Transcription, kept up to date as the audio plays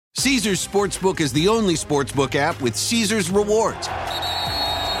Caesars Sportsbook is the only sportsbook app with Caesars Rewards.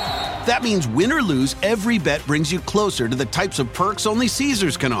 That means win or lose, every bet brings you closer to the types of perks only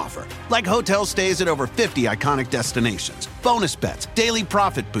Caesars can offer, like hotel stays at over 50 iconic destinations, bonus bets, daily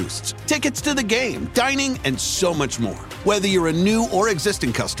profit boosts, tickets to the game, dining, and so much more. Whether you're a new or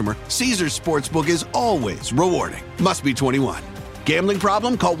existing customer, Caesars Sportsbook is always rewarding. Must be 21. Gambling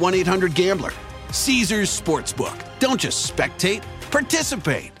problem? Call 1-800-GAMBLER. Caesars Sportsbook. Don't just spectate,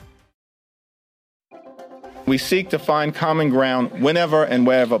 participate. We seek to find common ground whenever and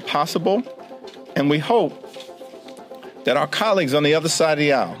wherever possible, and we hope that our colleagues on the other side of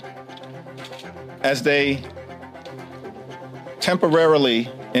the aisle, as they temporarily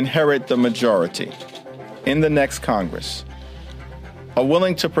inherit the majority in the next Congress, are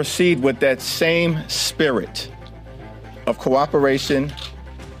willing to proceed with that same spirit of cooperation,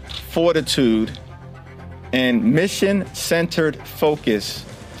 fortitude, and mission-centered focus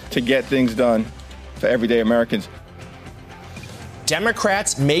to get things done for everyday Americans.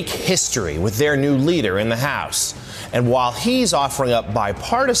 Democrats make history with their new leader in the House. And while he's offering up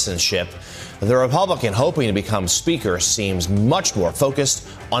bipartisanship, the Republican hoping to become Speaker seems much more focused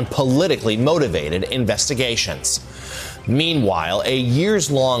on politically motivated investigations. Meanwhile, a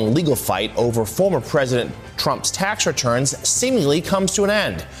years-long legal fight over former President Trump's tax returns seemingly comes to an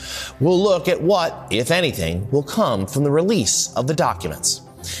end. We'll look at what, if anything, will come from the release of the documents.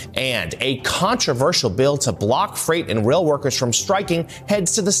 And a controversial bill to block freight and rail workers from striking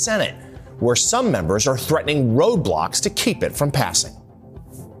heads to the Senate, where some members are threatening roadblocks to keep it from passing.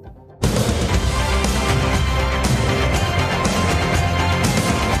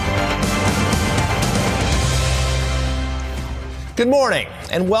 Good morning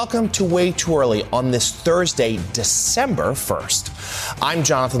and welcome to Way Too Early on this Thursday, December 1st. I'm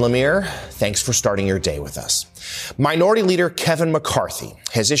Jonathan Lemire. Thanks for starting your day with us. Minority Leader Kevin McCarthy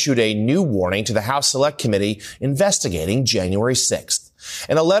has issued a new warning to the House Select Committee investigating January 6th.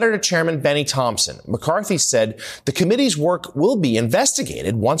 In a letter to Chairman Benny Thompson, McCarthy said the committee's work will be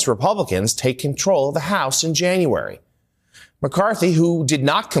investigated once Republicans take control of the House in January. McCarthy, who did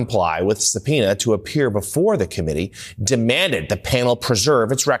not comply with subpoena to appear before the committee, demanded the panel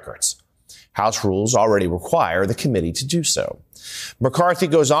preserve its records. House rules already require the committee to do so. McCarthy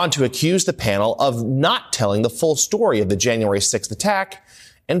goes on to accuse the panel of not telling the full story of the January 6th attack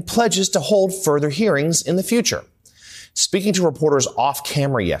and pledges to hold further hearings in the future. Speaking to reporters off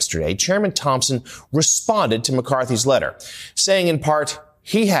camera yesterday, Chairman Thompson responded to McCarthy's letter, saying in part,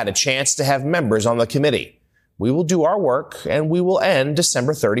 he had a chance to have members on the committee. We will do our work and we will end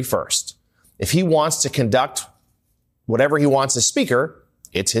December 31st. If he wants to conduct whatever he wants as Speaker,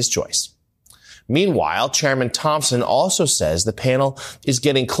 it's his choice. Meanwhile, Chairman Thompson also says the panel is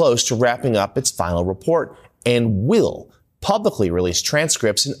getting close to wrapping up its final report and will publicly release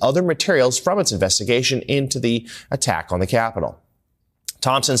transcripts and other materials from its investigation into the attack on the Capitol.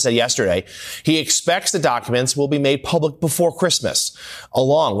 Thompson said yesterday he expects the documents will be made public before Christmas,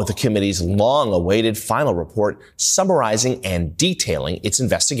 along with the committee's long-awaited final report summarizing and detailing its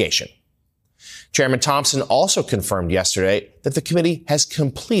investigation. Chairman Thompson also confirmed yesterday that the committee has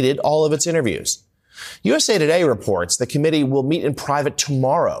completed all of its interviews. USA Today reports the committee will meet in private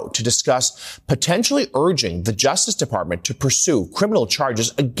tomorrow to discuss potentially urging the Justice Department to pursue criminal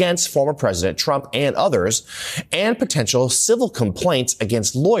charges against former President Trump and others, and potential civil complaints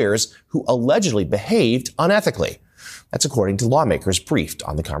against lawyers who allegedly behaved unethically. That's according to lawmakers briefed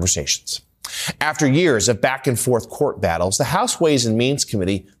on the conversations. After years of back-and-forth court battles, the House Ways and Means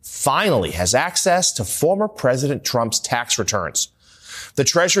Committee finally has access to former President Trump's tax returns. The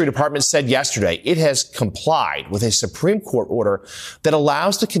Treasury Department said yesterday it has complied with a Supreme Court order that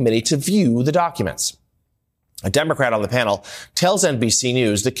allows the committee to view the documents. A Democrat on the panel tells NBC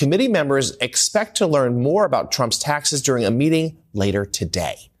News the committee members expect to learn more about Trump's taxes during a meeting later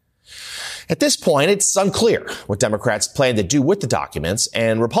today. At this point, it's unclear what Democrats plan to do with the documents,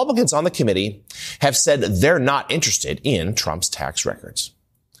 and Republicans on the committee have said they're not interested in Trump's tax records.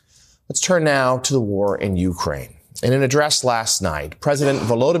 Let's turn now to the war in Ukraine. In an address last night, President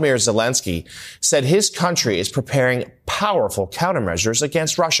Volodymyr Zelensky said his country is preparing powerful countermeasures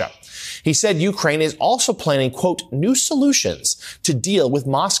against Russia. He said Ukraine is also planning, quote, new solutions to deal with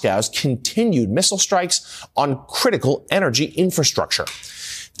Moscow's continued missile strikes on critical energy infrastructure.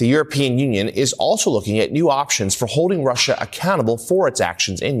 The European Union is also looking at new options for holding Russia accountable for its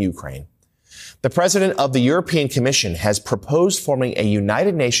actions in Ukraine. The president of the European Commission has proposed forming a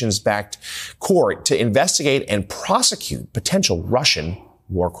United Nations-backed court to investigate and prosecute potential Russian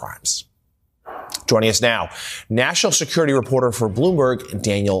war crimes. Joining us now, national security reporter for Bloomberg,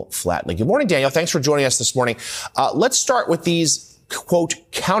 Daniel Flatley. Good morning, Daniel. Thanks for joining us this morning. Let's start with these quote,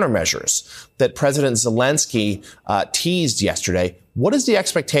 countermeasures that President Zelensky teased yesterday. What is the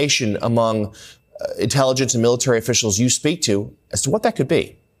expectation among intelligence and military officials you speak to as to what that could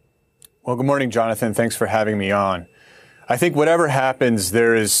be? Well, good morning, Jonathan. Thanks for having me on. I think whatever happens,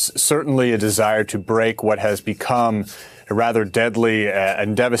 there is certainly a desire to break what has become a rather deadly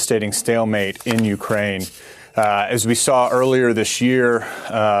and devastating stalemate in Ukraine. As we saw earlier this year,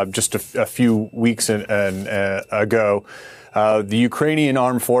 just a few weeks ago, the Ukrainian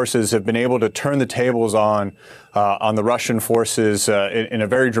armed forces have been able to turn the tables on the Russian forces in a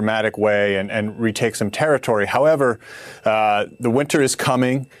very dramatic way and retake some territory. However, the winter is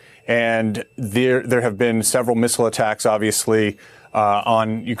coming, and there have been several missile attacks, obviously,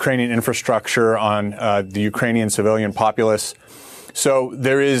 on Ukrainian infrastructure, on the Ukrainian civilian populace. So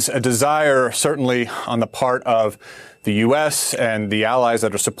there is a desire, certainly on the part of the U.S. and the allies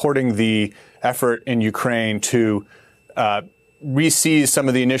that are supporting the effort in Ukraine to re-seize some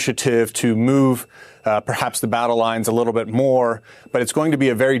of the initiative, to move perhaps the battle lines a little bit more. But it's going to be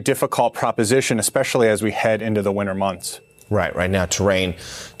a very difficult proposition, especially as we head into the winter months. Right now, terrain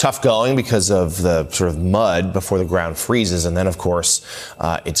tough going because of the sort of mud before the ground freezes. And then, of course,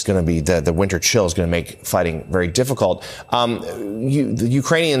 it's going to be the winter chill is going to make fighting very difficult. The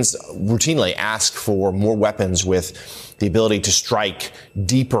Ukrainians routinely ask for more weapons with the ability to strike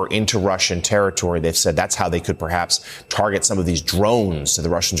deeper into Russian territory. They've said that's how they could perhaps target some of these drones that the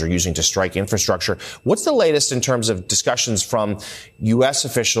Russians are using to strike infrastructure. What's the latest in terms of discussions from U.S.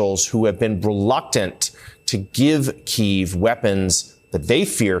 officials who have been reluctant to give Kyiv weapons that they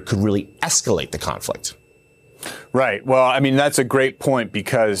fear could really escalate the conflict? Right. Well, I mean, that's a great point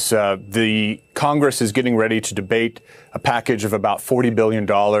because the Congress is getting ready to debate a package of about $40 billion,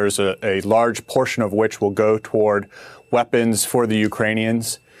 a large portion of which will go toward weapons for the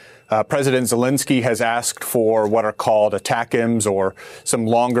Ukrainians. President Zelensky has asked for what are called ATACMS, or some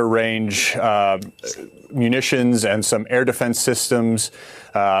longer range munitions and some air defense systems.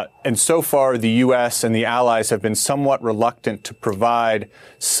 And so far, the U.S. and the allies have been somewhat reluctant to provide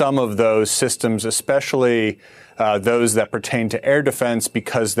some of those systems, especially those that pertain to air defense,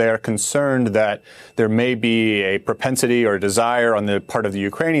 because they are concerned that there may be a propensity or desire on the part of the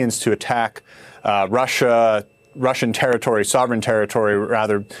Ukrainians to attack Russian territory, sovereign territory,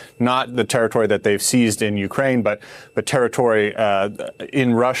 rather, not the territory that they've seized in Ukraine, but territory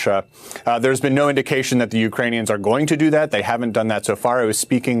in Russia. There's been no indication that the Ukrainians are going to do that. They haven't done that so far. I was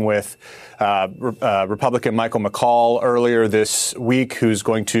speaking with Republican Michael McCaul earlier this week, who's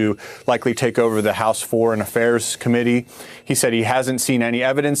going to likely take over the House Foreign Affairs Committee. He said he hasn't seen any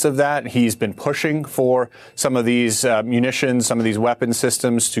evidence of that. He's been pushing for some of these munitions, some of these weapon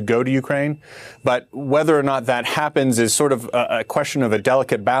systems to go to Ukraine. But whether or not that happens is sort of a question of a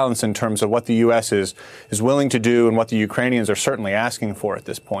delicate balance in terms of what the U.S. is willing to do and what the Ukrainians are certainly asking for at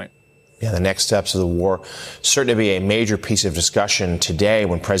this point. Yeah, the next steps of the war certainly be a major piece of discussion today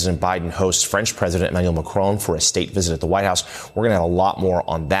when President Biden hosts French President Emmanuel Macron for a state visit at the White House. We're going to have a lot more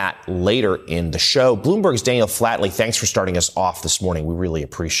on that later in the show. Bloomberg's Daniel Flatley, thanks for starting us off this morning. We really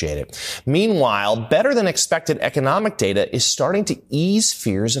appreciate it. Meanwhile, better than expected economic data is starting to ease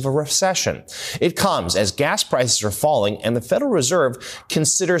fears of a recession. It comes as gas prices are falling and the Federal Reserve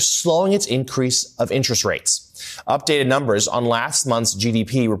considers slowing its increase of interest rates. Updated numbers on last month's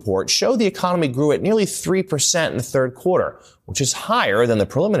GDP report show the economy grew at nearly 3% in the third quarter, which is higher than the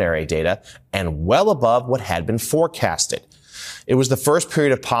preliminary data and well above what had been forecasted. It was the first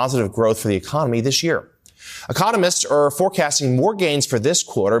period of positive growth for the economy this year. Economists are forecasting more gains for this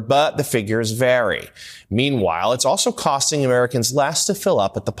quarter, but the figures vary. Meanwhile, it's also costing Americans less to fill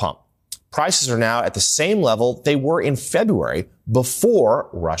up at the pump. Prices are now at the same level they were in February before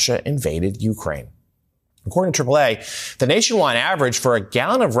Russia invaded Ukraine. According to AAA, the nationwide average for a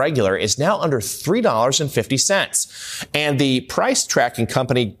gallon of regular is now under $3.50. And the price tracking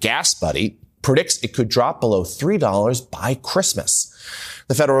company GasBuddy predicts it could drop below $3 by Christmas.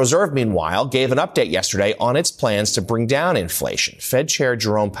 The Federal Reserve, meanwhile, gave an update yesterday on its plans to bring down inflation. Fed Chair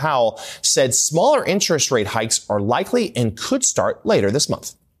Jerome Powell said smaller interest rate hikes are likely and could start later this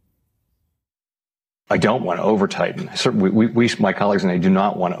month. I don't want to over-tighten. We, my colleagues and I do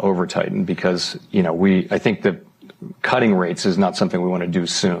not want to over-tighten because, I think that cutting rates is not something we want to do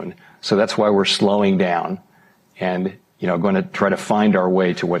soon. So that's why we're slowing down and, going to try to find our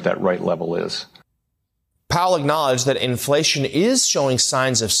way to what that right level is. Powell acknowledged that inflation is showing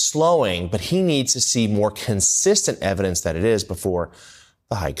signs of slowing, but he needs to see more consistent evidence that it is before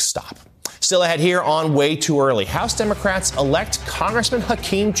the hikes stop. Still ahead here on Way Too Early, House Democrats elect Congressman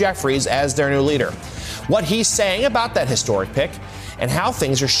Hakeem Jeffries as their new leader. What he's saying about that historic pick and how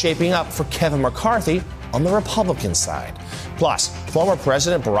things are shaping up for Kevin McCarthy on the Republican side. Plus, former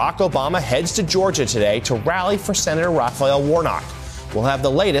President Barack Obama heads to Georgia today to rally for Senator Raphael Warnock. We'll have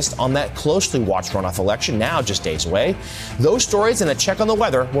the latest on that closely watched runoff election now just days away. Those stories and a check on the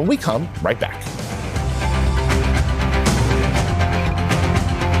weather when we come right back.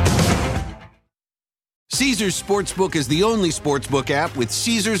 Caesars Sportsbook is the only sportsbook app with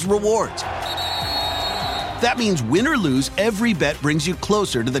Caesars Rewards. That means win or lose, every bet brings you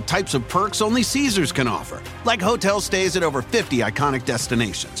closer to the types of perks only Caesars can offer, like hotel stays at over 50 iconic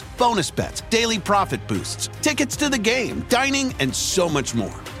destinations, bonus bets, daily profit boosts, tickets to the game, dining, and so much more.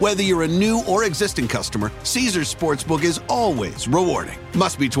 Whether you're a new or existing customer, Caesars Sportsbook is always rewarding.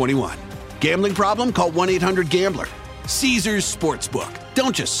 Must be 21. Gambling problem? Call 1-800-GAMBLER. Caesars Sportsbook.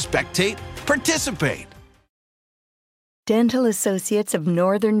 Don't just spectate, participate. Dental Associates of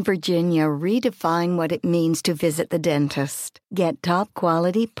Northern Virginia redefine what it means to visit the dentist. Get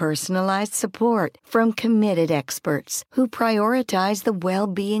top-quality, personalized support from committed experts who prioritize the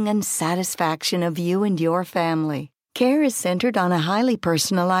well-being and satisfaction of you and your family. Care is centered on a highly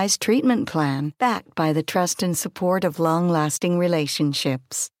personalized treatment plan backed by the trust and support of long-lasting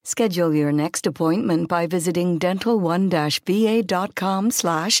relationships. Schedule your next appointment by visiting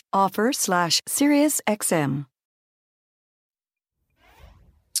dental1-va.com/offer/SiriusXM.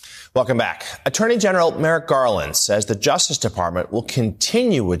 Welcome back. Attorney General Merrick Garland says the Justice Department will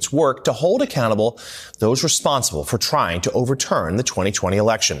continue its work to hold accountable those responsible for trying to overturn the 2020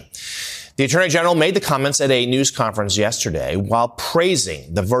 election. The Attorney General made the comments at a news conference yesterday while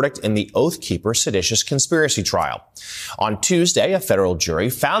praising the verdict in the Oath Keeper seditious conspiracy trial. On Tuesday, a federal jury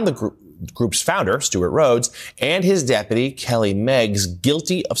found the group's founder, Stuart Rhodes, and his deputy, Kelly Meggs,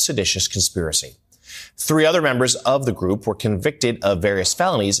 guilty of seditious conspiracy. 3 other members of the group were convicted of various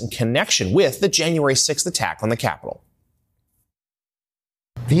felonies in connection with the January 6th attack on the Capitol.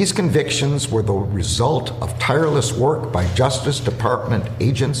 These convictions were the result of tireless work by Justice Department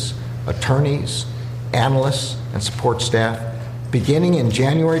agents, attorneys, analysts, and support staff, beginning in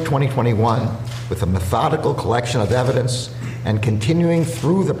January 2021 with a methodical collection of evidence and continuing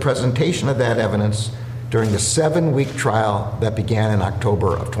through the presentation of that evidence during the 7-week trial that began in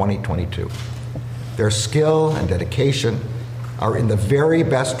October of 2022. Their skill and dedication are in the very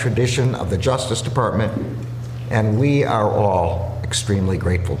best tradition of the Justice Department, and we are all extremely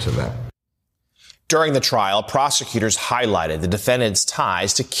grateful to them. During the trial, prosecutors highlighted the defendants'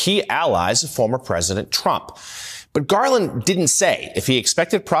 ties to key allies of former President Trump. But Garland didn't say if he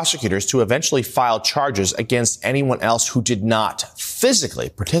expected prosecutors to eventually file charges against anyone else who did not physically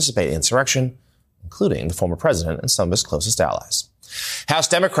participate in insurrection, including the former president and some of his closest allies. House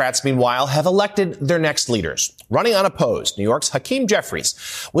Democrats, meanwhile, have elected their next leaders. Running unopposed, New York's Hakeem Jeffries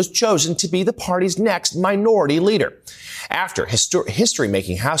was chosen to be the party's next minority leader. After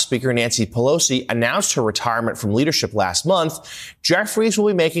history-making House Speaker Nancy Pelosi announced her retirement from leadership last month, Jeffries will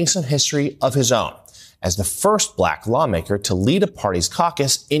be making some history of his own as the first black lawmaker to lead a party's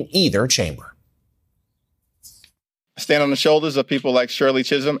caucus in either chamber. I stand on the shoulders of people like Shirley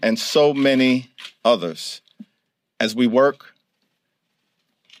Chisholm and so many others as we work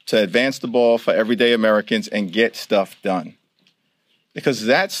to advance the ball for everyday Americans and get stuff done. Because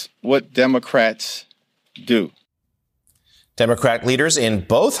that's what Democrats do. Democratic leaders in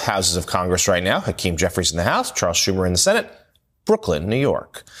both houses of Congress right now, Hakeem Jeffries in the House, Charles Schumer in the Senate, Brooklyn, New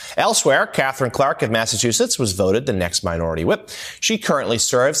York. Elsewhere, Catherine Clark of Massachusetts was voted the next minority whip. She currently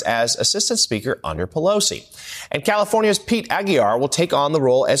serves as Assistant Speaker under Pelosi. And California's Pete Aguilar will take on the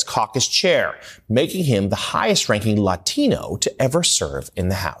role as caucus chair, making him the highest-ranking Latino to ever serve in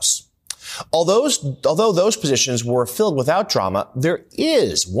the House. Although those positions were filled without drama, there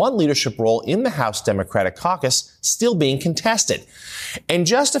is one leadership role in the House Democratic caucus still being contested. In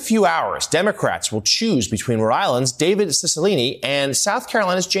just a few hours, Democrats will choose between Rhode Island's David Cicilline and South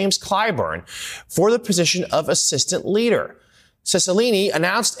Carolina's James Clyburn for the position of assistant leader. Cicilline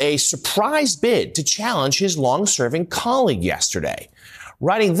announced a surprise bid to challenge his long-serving colleague yesterday,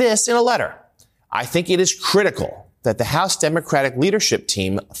 writing this in a letter. "I think it is critical that the House Democratic leadership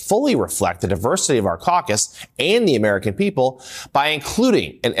team fully reflect the diversity of our caucus and the American people by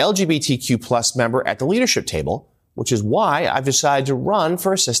including an LGBTQ plus member at the leadership table, which is why I've decided to run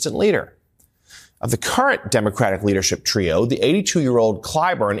for assistant leader." Of the current Democratic leadership trio, the 82-year-old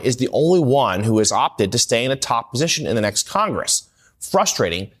Clyburn is the only one who has opted to stay in a top position in the next Congress,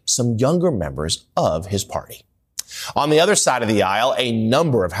 frustrating some younger members of his party. On the other side of the aisle, a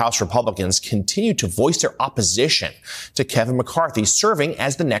number of House Republicans continue to voice their opposition to Kevin McCarthy serving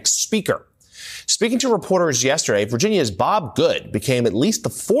as the next speaker. Speaking to reporters yesterday, Virginia's Bob Good became at least the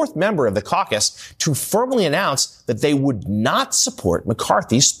 4th member of the caucus to formally announce that they would not support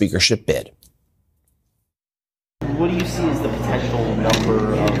McCarthy's speakership bid. what do you see as the potential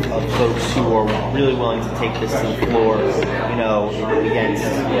number of folks who are really willing to take this to the floor, against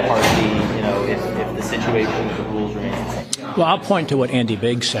McCarthy, if the situation with the rules remains the same? Well, I'll point to what Andy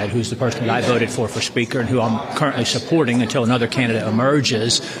Biggs said, who's the person that I voted for Speaker and who I'm currently supporting until another candidate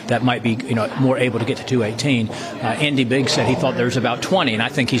emerges that might be, more able to get to 218. Andy Biggs said he thought there was about 20, and I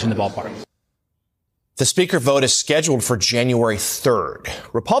think he's in the ballpark. The Speaker vote is scheduled for January 3rd.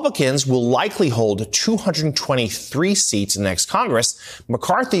 Republicans will likely hold 223 seats in the next Congress.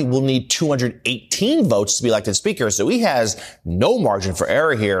 McCarthy will need 218 votes to be elected Speaker, so he has no margin for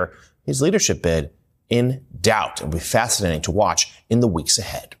error here. His leadership bid in doubt. It'll be fascinating to watch in the weeks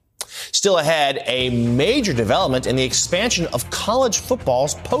ahead. Still ahead, a major development in the expansion of college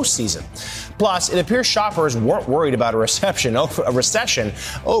football's postseason. Plus, it appears shoppers weren't worried about a recession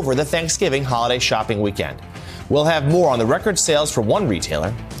over the Thanksgiving holiday shopping weekend. We'll have more on the record sales for one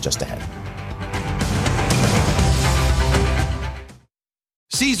retailer just ahead.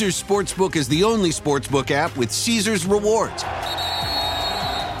 Caesars Sportsbook is the only sportsbook app with Caesars Rewards.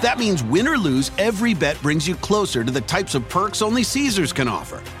 That means win or lose, every bet brings you closer to the types of perks only Caesars can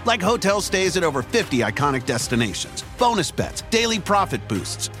offer. Like hotel stays at over 50 iconic destinations, bonus bets, daily profit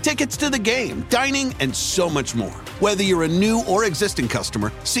boosts, tickets to the game, dining, and so much more. Whether you're a new or existing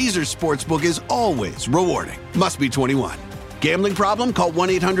customer, Caesars Sportsbook is always rewarding. Must be 21. Gambling problem? Call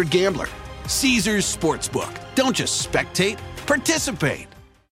 1-800-GAMBLER. Caesars Sportsbook. Don't just spectate, participate.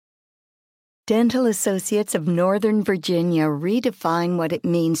 Dental Associates of Northern Virginia redefine what it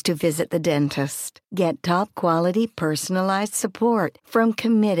means to visit the dentist. Get top-quality, personalized support from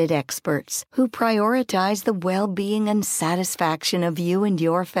committed experts who prioritize the well-being and satisfaction of you and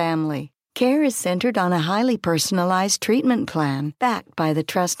your family. Care is centered on a highly personalized treatment plan backed by the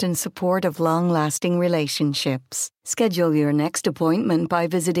trust and support of long-lasting relationships. Schedule your next appointment by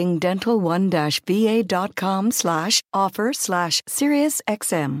visiting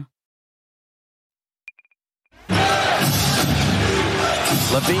dental1-va.com/offer/SiriusXM.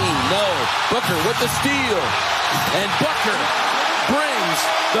 Levine, no. Booker with the steal. And Booker brings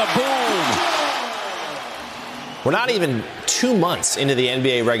the boom. We're not even 2 months into the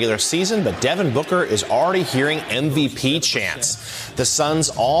NBA regular season, but Devin Booker is already hearing MVP chants. The Suns'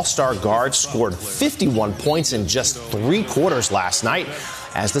 all-star guard scored 51 points in just 3 quarters last night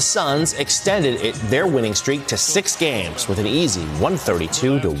as the Suns extended their winning streak to 6 games with an easy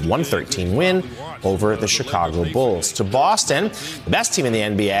 132-113 win over the Chicago Bulls. To Boston, the best team in the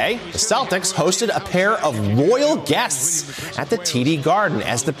NBA, the Celtics, hosted a pair of royal guests at the TD Garden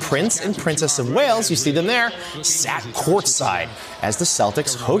as the Prince and Princess of Wales, you see them there, sat courtside as the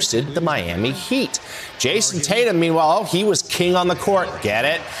Celtics hosted the Miami Heat. Jason Tatum, meanwhile, he was king on the court, get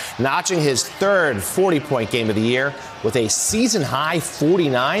it? Notching his third 40-point game of the year with a season-high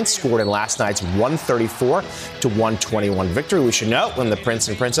 49 scored in last night's 134-121 victory. We should note, when the Prince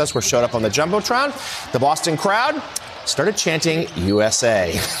and Princess showed up on the Jumbotron, the Boston crowd started chanting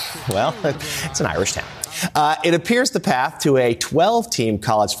USA. Well, it's an Irish town. It appears the path to a 12-team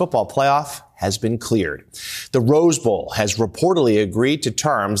college football playoff has been cleared. The Rose Bowl has reportedly agreed to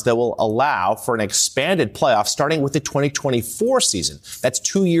terms that will allow for an expanded playoff starting with the 2024 season. That's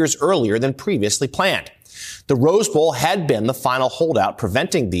 2 years earlier than previously planned. The Rose Bowl had been the final holdout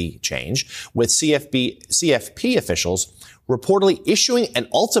preventing the change, with CFP officials reportedly issuing an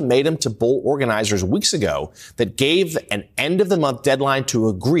ultimatum to bowl organizers weeks ago that gave an end-of-the-month deadline to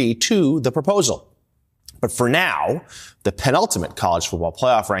agree to the proposal. But for now, the penultimate college football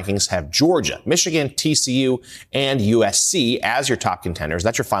playoff rankings have Georgia, Michigan, TCU, and USC as your top contenders.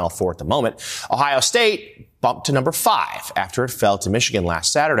 That's your final 4 at the moment. Ohio State bumped to number 5 after it fell to Michigan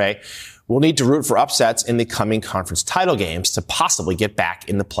last Saturday. We'll need to root for upsets in the coming conference title games to possibly get back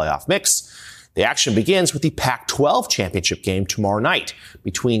in the playoff mix. The action begins with the Pac-12 championship game tomorrow night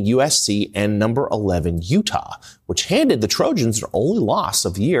between USC and number 11 Utah, which handed the Trojans their only loss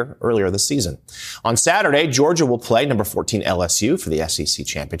of the year earlier this season. On Saturday, Georgia will play number 14 LSU for the SEC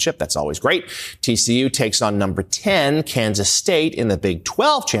championship. That's always great. TCU takes on number 10 Kansas State in the Big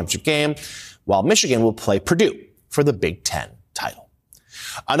 12 championship game, while Michigan will play Purdue for the Big 10 title.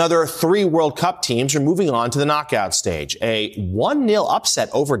 Another 3 World Cup teams are moving on to the knockout stage. A 1-0 upset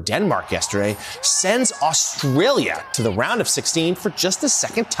over Denmark yesterday sends Australia to the round of 16 for just the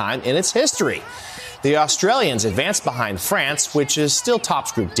second time in its history. The Australians advanced behind France, which is still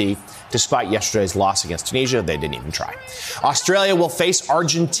tops Group D. Despite yesterday's loss against Tunisia, they didn't even try. Australia will face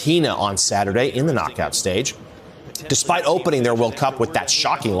Argentina on Saturday in the knockout stage. Despite opening their World Cup with that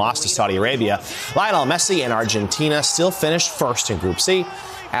shocking loss to Saudi Arabia, Lionel Messi and Argentina still finished first in Group C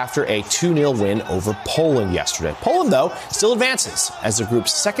after a 2-0 win over Poland yesterday. Poland, though, still advances as the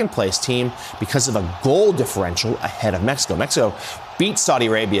group's second-place team because of a goal differential ahead of Mexico. Mexico beat Saudi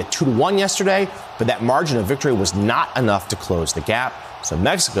Arabia 2-1 yesterday, but that margin of victory was not enough to close the gap, so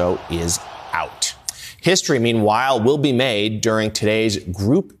Mexico is out. History, meanwhile, will be made during today's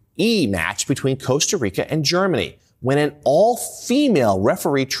Group E match between Costa Rica and Germany, when an all-female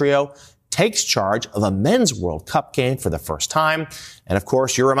referee trio takes charge of a men's World Cup game for the first time. And of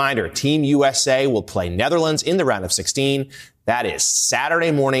course, your reminder, Team USA will play Netherlands in the round of 16. That is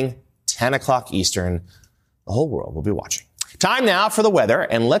Saturday morning, 10 o'clock Eastern. The whole world will be watching. Time now for the weather,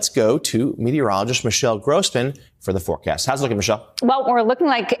 and let's go to meteorologist Michelle Grossman for the forecast. How's it looking, Michelle? Well, we're looking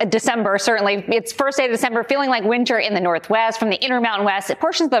like December, certainly. It's first day of December, feeling like winter in the Northwest, from the Intermountain West,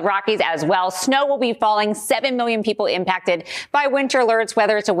 portions of the Rockies as well. Snow will be falling, 7 million people impacted by winter alerts,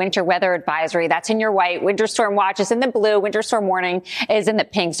 whether it's a winter weather advisory. That's in your white. Winter storm watch is in the blue. Winter storm warning is in the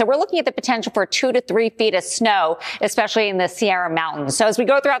pink. So we're looking at the potential for 2 to 3 feet of snow, especially in the Sierra Mountains. So as we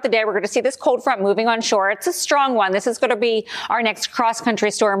go throughout the day, we're going to see this cold front moving on shore. It's a strong one. This is going to be our next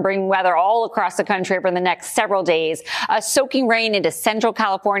cross-country storm, bringing weather all across the country over the next several days. Soaking rain into central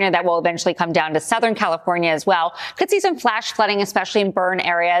California that will eventually come down to southern California as well. Could see some flash flooding, especially in burn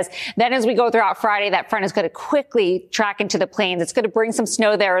areas. Then as we go throughout Friday, that front is going to quickly track into the plains. It's going to bring some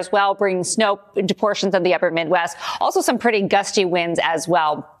snow there as well, bring snow into portions of the upper Midwest. Also some pretty gusty winds as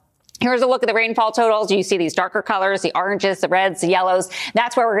well. Here's a look at the rainfall totals. You see these darker colors, the oranges, the reds, the yellows.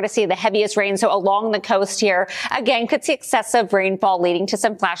 That's where we're going to see the heaviest rain. So along the coast here, again, could see excessive rainfall leading to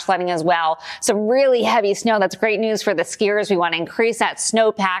some flash flooding as well. Some really heavy snow. That's great news for the skiers. We want to increase that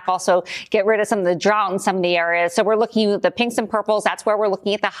snowpack, also get rid of some of the drought in some of the areas. So we're looking at the pinks and purples. That's where we're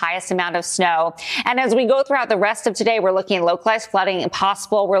looking at the highest amount of snow. And as we go throughout the rest of today, we're looking at localized flooding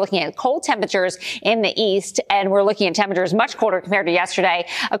possible. We're looking at cold temperatures in the east, and we're looking at temperatures much colder compared to yesterday.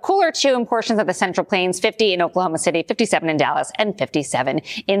 A cooler 2 in portions of the Central Plains, 50 in Oklahoma City, 57 in Dallas, and 57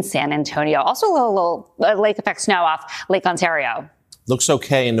 in San Antonio. Also a little lake effect snow off Lake Ontario. Looks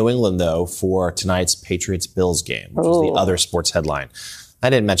okay in New England, though, for tonight's Patriots-Bills game, which is the other sports headline. I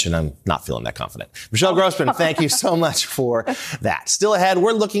didn't mention I'm not feeling that confident. Michelle Grossman, thank you so much for that. Still ahead,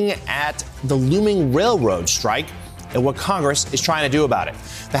 we're looking at the looming railroad strike and what Congress is trying to do about it.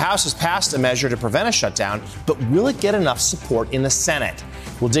 The House has passed a measure to prevent a shutdown, but will it get enough support in the Senate?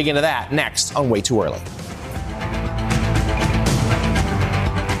 We'll dig into that next on Way Too Early.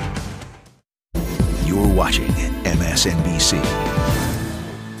 You're watching MSNBC.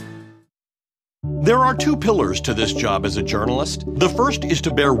 There are 2 pillars to this job as a journalist. The first is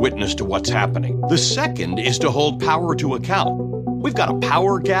to bear witness to what's happening. The second is to hold power to account. We've got a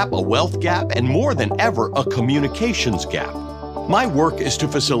power gap, a wealth gap, and more than ever, a communications gap. My work is to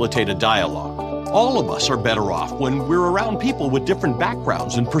facilitate a dialogue. All of us are better off when we're around people with different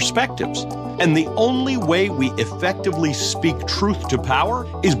backgrounds and perspectives. And the only way we effectively speak truth to power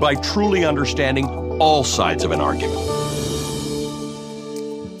is by truly understanding all sides of an argument.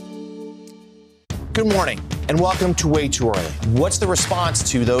 Good morning and welcome to Way Too Early. What's the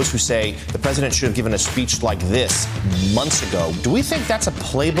response to those who say the president should have given a speech like this months ago? Do we think that's a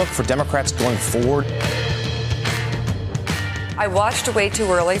playbook for Democrats going forward? I watched Way Too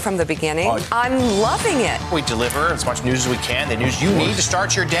Early from the beginning. I'm loving it. We deliver as much news as we can, the news you need to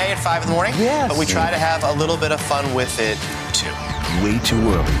start your day at 5 in the morning. Yes. But we try to have a little bit of fun with it, too. Way Too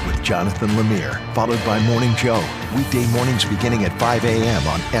Early with Jonathan Lemire, followed by Morning Joe. Weekday mornings beginning at 5 a.m.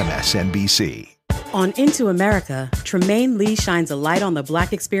 on MSNBC. On Into America, Tremaine Lee shines a light on the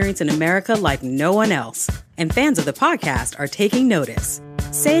Black experience in America like no one else. And fans of the podcast are taking notice,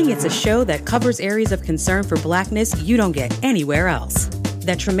 saying it's a show that covers areas of concern for Blackness you don't get anywhere else.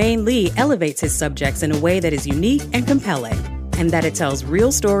 That Tremaine Lee elevates his subjects in a way that is unique and compelling. And that it tells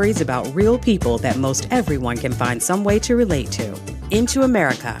real stories about real people that most everyone can find some way to relate to. Into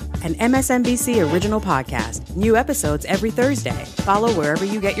America, an MSNBC original podcast. New episodes every Thursday. Follow wherever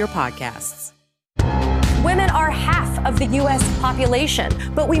you get your podcasts. Women are half of the U.S. population,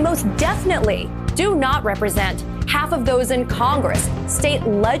 but we most definitely do not represent half of those in Congress, state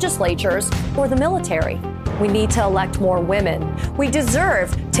legislatures, or the military. We need to elect more women. We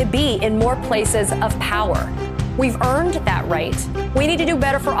deserve to be in more places of power. We've earned that right. We need to do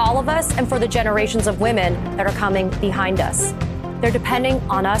better for all of us and for the generations of women that are coming behind us. They're depending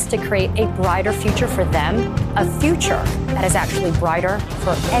on us to create a brighter future for them, a future that is actually brighter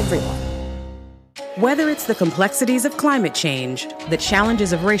for everyone. Whether it's the complexities of climate change, the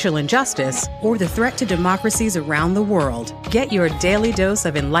challenges of racial injustice, or the threat to democracies around the world, get your daily dose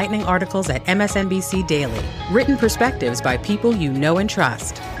of enlightening articles at MSNBC Daily. Written perspectives by people you know and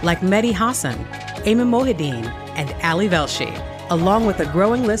trust, like Mehdi Hassan, Ayman Mohideen, and Ali Velshi, along with a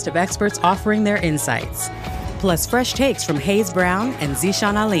growing list of experts offering their insights. Plus fresh takes from Hayes Brown and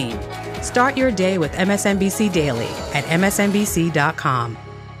Zishan Alim. Start your day with MSNBC Daily at msnbc.com.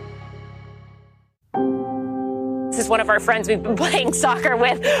 This is one of our friends we've been playing soccer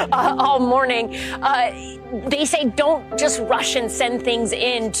with all morning. They say don't just rush and send things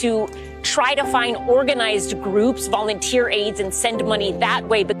in to try to find organized groups, volunteer aids, and send money that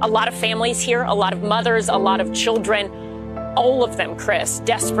way. But a lot of families here, a lot of mothers, a lot of children, all of them, Chris,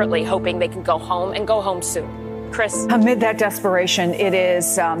 desperately hoping they can go home and go home soon. Chris? Amid that desperation, it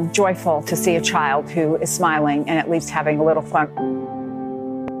is joyful to see a child who is smiling and at least having a little fun.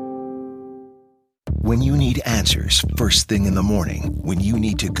 When you need answers first thing in the morning, when you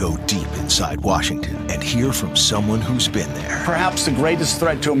need to go deep inside Washington and hear from someone who's been there. Perhaps the greatest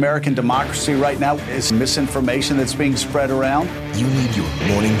threat to American democracy right now is misinformation that's being spread around. You need your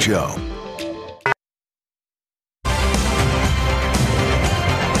Morning Joe.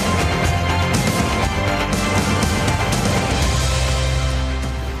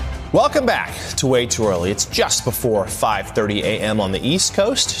 Welcome back to Way Too Early. It's just before 5:30 a.m. on the East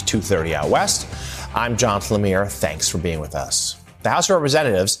Coast, 2:30 out west. I'm Jonathan Lemire. Thanks for being with us. The House of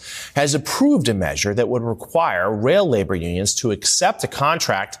Representatives has approved a measure that would require rail labor unions to accept a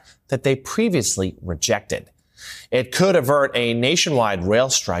contract that they previously rejected. It could avert a nationwide rail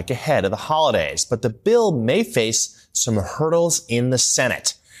strike ahead of the holidays, but the bill may face some hurdles in the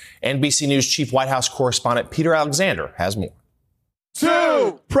Senate. NBC News Chief White House correspondent Peter Alexander has more.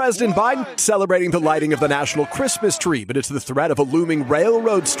 President Biden celebrating the lighting of the national Christmas tree, but it's the threat of a looming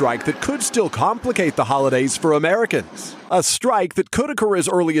railroad strike that could still complicate the holidays for Americans. A strike that could occur as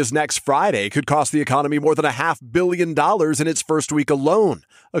early as next Friday could cost the economy more than $500 million in its first week alone,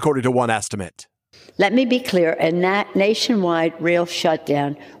 according to one estimate. Let me be clear, a nationwide rail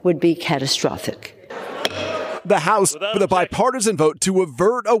shutdown would be catastrophic. The House, with a bipartisan vote to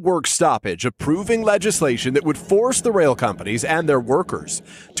avert a work stoppage, approving legislation that would force the rail companies and their workers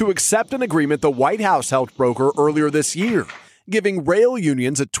to accept an agreement the White House helped broker earlier this year, giving rail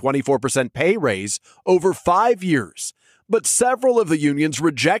unions a 24% pay raise over 5 years. But several of the unions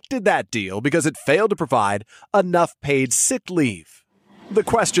rejected that deal because it failed to provide enough paid sick leave. The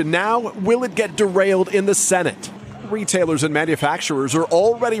question now, will it get derailed in the Senate? Retailers and manufacturers are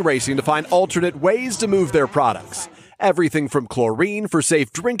already racing to find alternate ways to move their products. Everything from chlorine for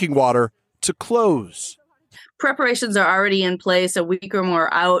safe drinking water to clothes. Preparations are already in place, a week or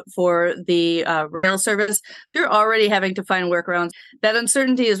more out for the rail service. They're already having to find workarounds. That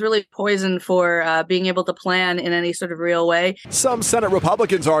uncertainty is really poison for being able to plan in any sort of real way. Some Senate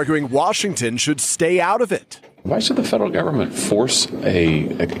Republicans arguing Washington should stay out of it. Why should the federal government force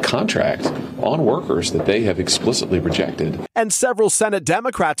a contract on workers that they have explicitly rejected? And several Senate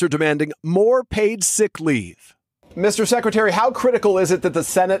Democrats are demanding more paid sick leave. Mr. Secretary, how critical is it that the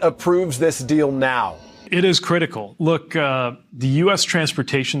Senate approves this deal now? It is critical. Look, the U.S.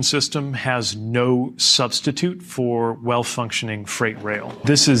 transportation system has no substitute for well-functioning freight rail.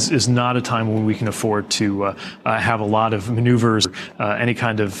 This is not a time when we can afford to have a lot of maneuvers, any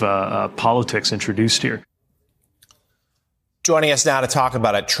kind of politics introduced here. Joining us now to talk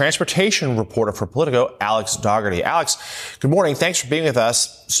about it, transportation reporter for Politico, Alex Daugherty. Alex, good morning. Thanks for being with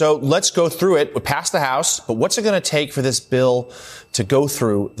us. So let's go through it. We're past the House, but what's it going to take for this bill to go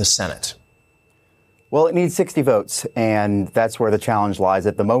through the Senate? Well, it needs 60 votes, and that's where the challenge lies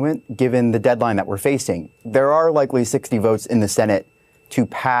at the moment, given the deadline that we're facing. There are likely 60 votes in the Senate to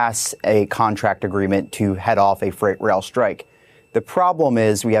pass a contract agreement to head off a freight rail strike. The problem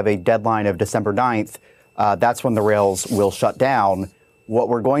is we have a deadline of December 9th. That's when the rails will shut down. What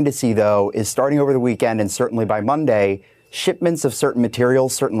we're going to see, though, is starting over the weekend and certainly by Monday, shipments of certain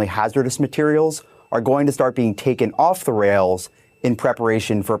materials, certainly hazardous materials, are going to start being taken off the rails in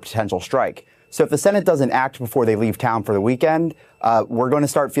preparation for a potential strike. So if the Senate doesn't act before they leave town for the weekend, we're going to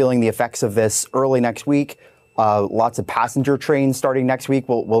start feeling the effects of this early next week. Lots of passenger trains starting next week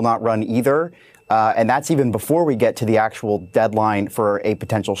will not run either. And that's even before we get to the actual deadline for a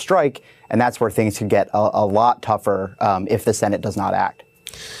potential strike. And that's where things could get a lot tougher if the Senate does not act.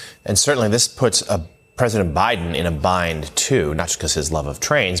 And certainly this puts President Biden in a bind, too, not just because his love of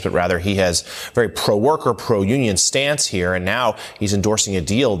trains, but rather he has very pro-worker, pro-union stance here. And now he's endorsing a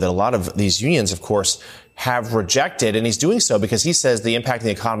deal that a lot of these unions, of course, have rejected. And he's doing so because he says the impact on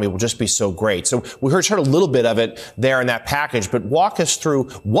the economy will just be so great. So we heard a little bit of it there in that package. But walk us through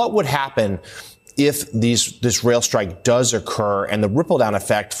what would happen if this rail strike does occur and the ripple down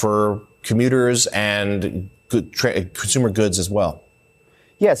effect for commuters and consumer goods as well?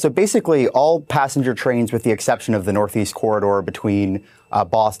 Yeah, so basically all passenger trains, with the exception of the Northeast Corridor between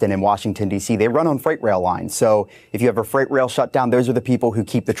Boston and Washington, D.C., they run on freight rail lines. So if you have a freight rail shutdown, those are the people who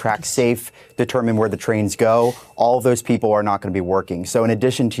keep the tracks safe, determine where the trains go. All of those people are not going to be working. So in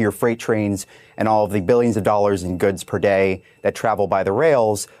addition to your freight trains and all of the billions of dollars in goods per day that travel by the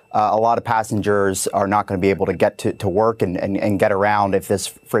rails, a lot of passengers are not going to be able to get to work and get around if this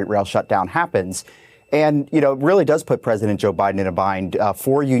freight rail shutdown happens. And, it really does put President Joe Biden in a bind.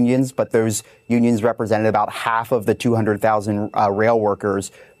 4 unions, but those unions represented about half of the 200,000 rail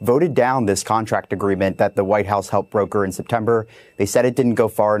workers, voted down this contract agreement that the White House helped broker in September. They said it didn't go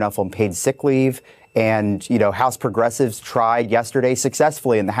far enough on paid sick leave. And, House progressives tried yesterday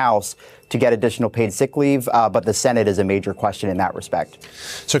successfully in the House to get additional paid sick leave, but the Senate is a major question in that respect.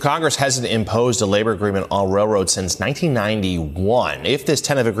 So Congress hasn't imposed a labor agreement on railroads since 1991. If this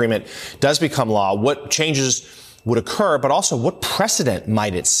tentative agreement does become law, what changes would occur, but also what precedent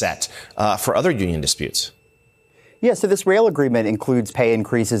might it set for other union disputes? Yeah, so this rail agreement includes pay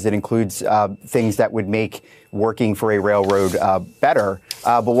increases. It includes things that would make working for a railroad better.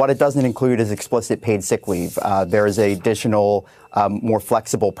 But what it doesn't include is explicit paid sick leave. There is an additional, more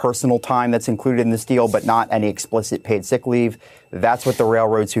flexible personal time that's included in this deal, but not any explicit paid sick leave. That's what the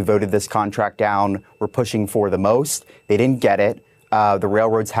railroads who voted this contract down were pushing for the most. They didn't get it. The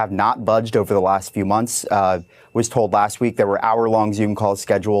railroads have not budged over the last few months. Was told last week there were hour-long Zoom calls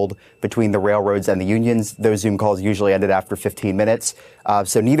scheduled between the railroads and the unions. Those Zoom calls usually ended after 15 minutes.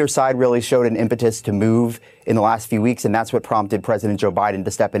 So neither side really showed an impetus to move in the last few weeks, and that's what prompted President Joe Biden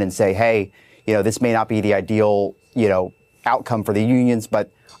to step in and say, hey, this may not be the ideal, outcome for the unions,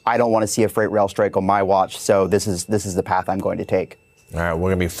 but I don't want to see a freight rail strike on my watch, so this is the path I'm going to take. All right, we're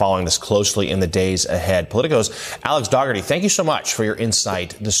going to be following this closely in the days ahead. Politico's Alex Daugherty, thank you so much for your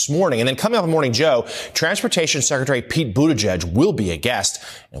insight this morning. And then coming up on Morning Joe, Transportation Secretary Pete Buttigieg will be a guest,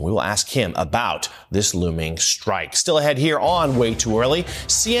 and we will ask him about this looming strike. Still ahead here on Way Too Early,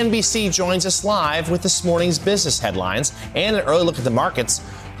 CNBC joins us live with this morning's business headlines and an early look at the markets,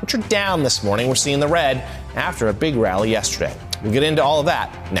 which are down this morning. We're seeing the red after a big rally yesterday. We'll get into all of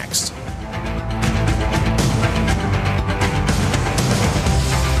that next.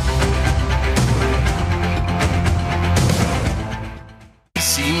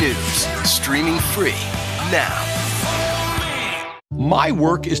 News, streaming free now. My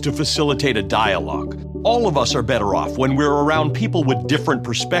work is to facilitate a dialogue. All of us are better off when we're around people with different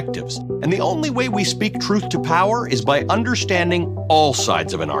perspectives. And the only way we speak truth to power is by understanding all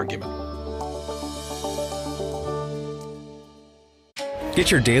sides of an argument. Get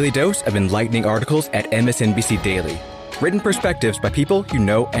your daily dose of enlightening articles at MSNBC Daily. Written perspectives by people you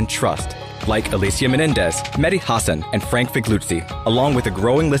know and trust, like Alicia Menendez, Mehdi Hassan, and Frank Figluzzi, along with a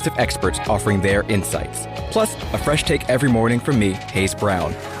growing list of experts offering their insights. Plus, a fresh take every morning from me, Hayes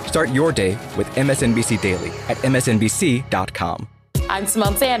Brown. Start your day with MSNBC Daily at msnbc.com. I'm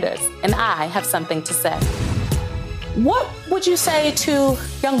Simone Sanders, and I have something to say. What would you say to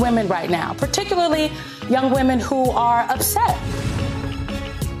young women right now, particularly young women who are upset?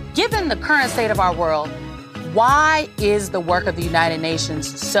 Given the current state of our world, why is the work of the United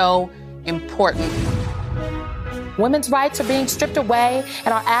Nations so important? Women's rights are being stripped away,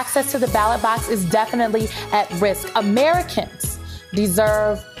 and our access to the ballot box is definitely at risk. Americans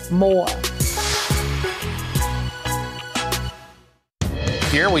deserve more.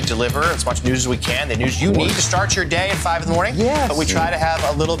 Here we deliver as much news as we can, the news you need to start your day at 5 in the morning. Yes. But we try to have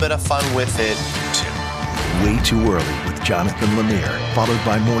a little bit of fun with it, too. Way Too Early with Jonathan Lemire, followed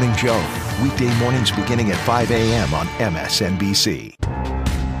by Morning Joe. Weekday mornings beginning at 5 a.m. on MSNBC.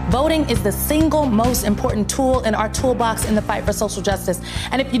 Voting is the single most important tool in our toolbox in the fight for social justice.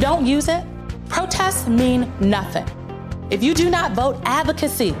 And if you don't use it, protests mean nothing. If you do not vote,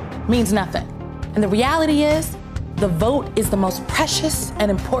 advocacy means nothing. And the reality is, the vote is the most precious and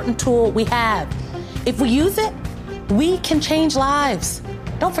important tool we have. If we use it, we can change lives.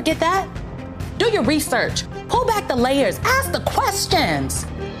 Don't forget that. Do your research. Pull back the layers. Ask the questions.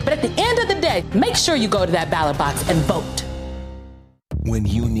 But at the end of the day, make sure you go to that ballot box and vote. When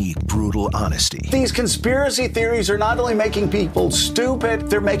you need brutal honesty. These conspiracy theories are not only making people stupid,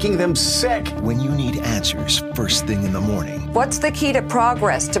 they're making them sick. When you need answers first thing in the morning. What's the key to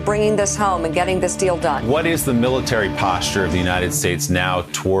progress to bringing this home and getting this deal done? What is the military posture of the United States now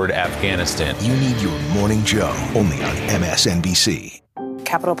toward Afghanistan? You need your Morning Joe, only on MSNBC.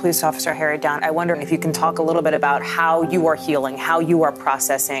 Capitol Police Officer Harry Dunn, I wonder if you can talk a little bit about how you are healing, how you are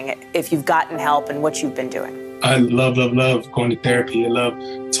processing, if you've gotten help and what you've been doing. I love going to therapy. I love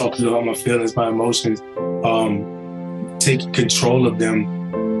talking about my feelings, my emotions, taking control of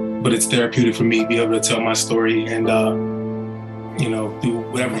them. But it's therapeutic for me to be able to tell my story and, do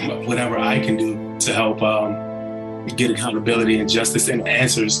whatever I can do to help get accountability and justice and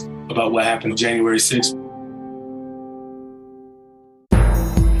answers about what happened January 6th.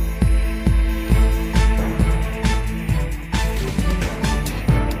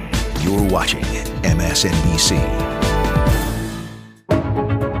 You're watching MSNBC.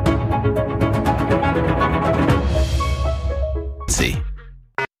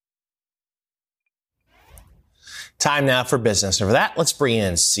 Time now for business. And for that, let's bring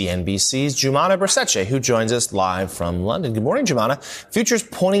in CNBC's Jumana Bersace, who joins us live from London. Good morning, Jumana. Futures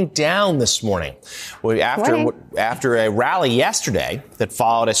pointing down this morning after a rally yesterday that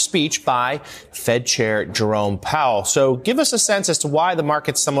followed a speech by Fed Chair Jerome Powell. So give us a sense as to why the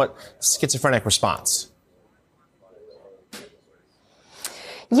market's somewhat schizophrenic response.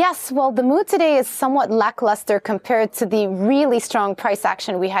 Yes, well, the mood today is somewhat lackluster compared to the really strong price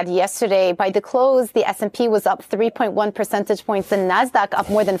action we had yesterday. By the close, the S&P was up 3.1 percentage points, the Nasdaq up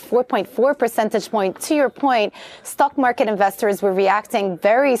more than 4.4 percentage points. To your point, stock market investors were reacting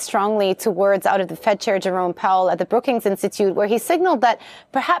very strongly to words out of the Fed Chair Jerome Powell at the Brookings Institute, where he signaled that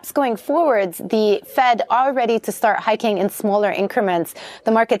perhaps going forwards, the Fed are ready to start hiking in smaller increments.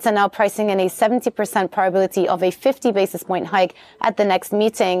 The markets are now pricing in a 70% probability of a 50 basis point hike at the next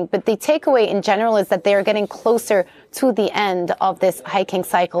meeting. But the takeaway in general is that they are getting closer to the end of this hiking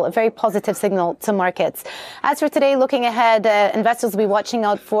cycle, a very positive signal to markets. As for today, looking ahead, investors will be watching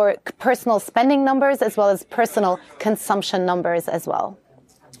out for personal spending numbers as well as personal consumption numbers as well.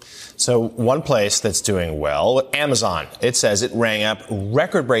 So one place that's doing well, Amazon. It says it rang up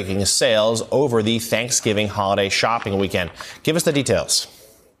record-breaking sales over the Thanksgiving holiday shopping weekend. Give us the details.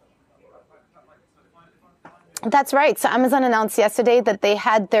 That's right. So Amazon announced yesterday that they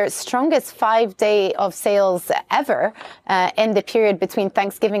had their strongest 5-day of sales ever in the period between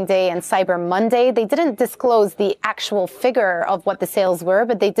Thanksgiving Day and Cyber Monday. They didn't disclose the actual figure of what the sales were,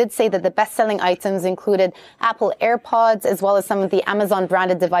 but they did say that the best-selling items included Apple AirPods as well as some of the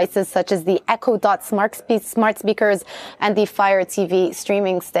Amazon-branded devices such as the Echo Dot smart speakers and the Fire TV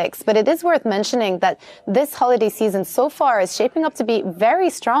streaming sticks. But it is worth mentioning that this holiday season so far is shaping up to be very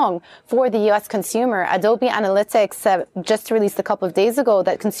strong for the U.S. consumer. Adobe Analytics just released a couple of days ago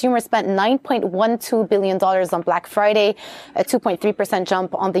that consumers spent $9.12 billion on Black Friday, a 2.3%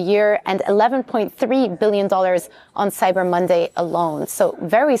 jump on the year, and $11.3 billion on Cyber Monday alone. So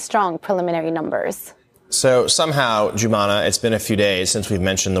very strong preliminary numbers. So somehow, Jumana, it's been a few days since we've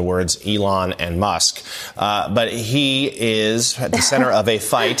mentioned the words Elon and Musk, but he is at the center of a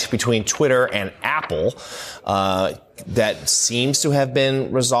fight between Twitter and Apple that seems to have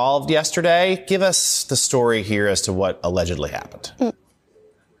been resolved yesterday. Give us the story here as to what allegedly happened.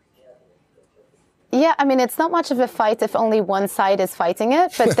 Yeah, I mean, it's not much of a fight if only one side is fighting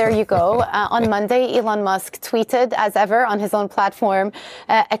it, but there you go. On Monday, Elon Musk tweeted, as ever, on his own platform,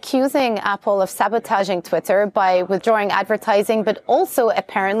 accusing Apple of sabotaging Twitter by withdrawing advertising, but also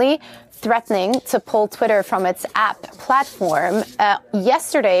apparently threatening to pull Twitter from its app platform.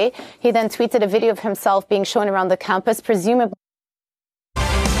 Yesterday, he then tweeted a video of himself being shown around the campus, presumably.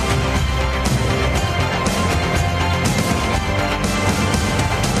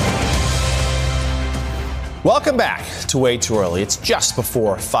 Welcome back to Way Too Early. It's just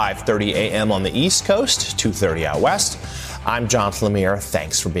before 5:30 a.m. on the East Coast, 2:30 out west. I'm Jonathan Lemire.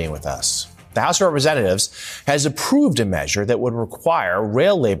 Thanks for being with us. The House of Representatives has approved a measure that would require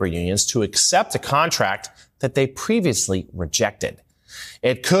rail labor unions to accept a contract that they previously rejected.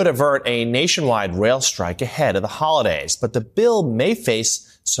 It could avert a nationwide rail strike ahead of the holidays, but the bill may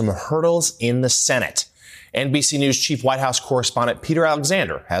face some hurdles in the Senate. NBC News Chief White House correspondent Peter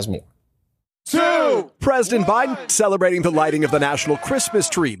Alexander has more. President Biden celebrating the lighting of the national Christmas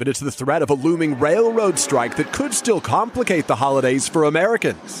tree, but it's the threat of a looming railroad strike that could still complicate the holidays for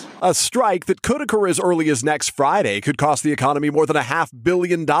Americans. A strike that could occur as early as next Friday could cost the economy more than $500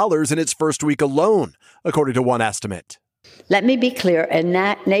 million in its first week alone, according to one estimate. Let me be clear, a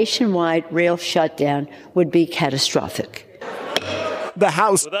nationwide rail shutdown would be catastrophic. The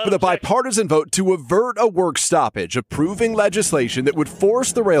House, with a bipartisan vote to avert a work stoppage, approving legislation that would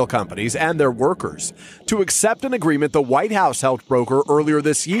force the rail companies and their workers to accept an agreement the White House helped broker earlier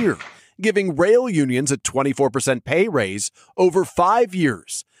this year, giving rail unions a 24% pay raise over 5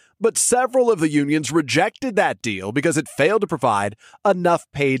 years. But several of the unions rejected that deal because it failed to provide enough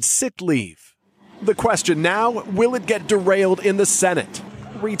paid sick leave. The question now, will it get derailed in the Senate?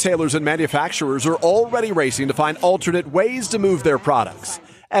 Retailers and manufacturers are already racing to find alternate ways to move their products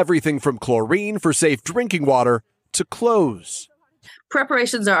Everything from chlorine for safe drinking water to clothes.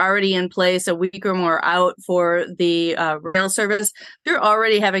 Preparations are already in place a week or more out for the rail service. They're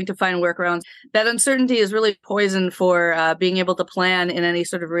already having to find workarounds. That uncertainty is really poison for being able to plan in any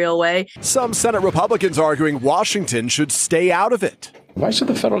sort of real way. Some Senate Republicans arguing Washington should stay out of it. Why should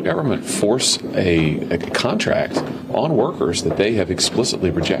the federal government force a contract on workers that they have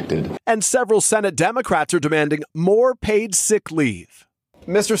explicitly rejected? And several Senate Democrats are demanding more paid sick leave.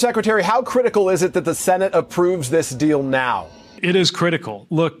 Mr. Secretary, how critical is it that the Senate approves this deal now? It is critical.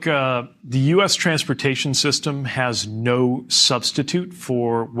 Look, the U.S. transportation system has no substitute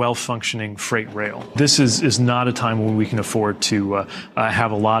for well-functioning freight rail. This is not a time when we can afford to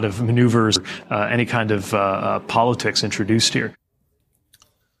have a lot of maneuvers, any kind of politics introduced here.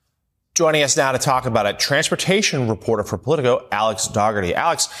 Joining us now to talk about it, transportation reporter for Politico, Alex Daugherty.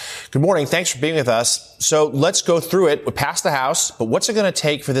 Alex, good morning. Thanks for being with us. So let's go through it. We're past the House, but what's it going to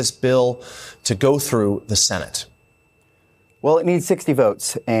take for this bill to go through the Senate? Well, it needs 60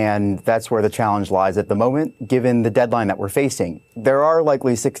 votes, and that's where the challenge lies at the moment, given the deadline that we're facing. There are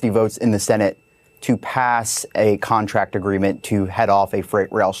likely 60 votes in the Senate to pass a contract agreement to head off a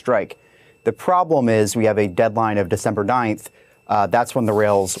freight rail strike. The problem is we have a deadline of December 9th. That's when the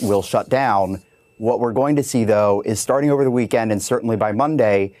rails will shut down. What we're going to see, though, is starting over the weekend and certainly by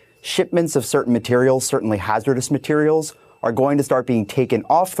Monday, shipments of certain materials, certainly hazardous materials, are going to start being taken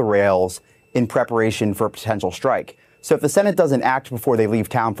off the rails in preparation for a potential strike. So if the Senate doesn't act before they leave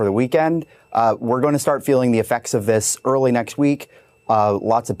town for the weekend, we're going to start feeling the effects of this early next week.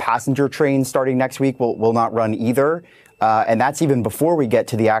 Lots of passenger trains starting next week will not run either. And that's even before we get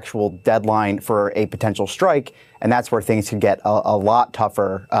to the actual deadline for a potential strike. And that's where things could get a lot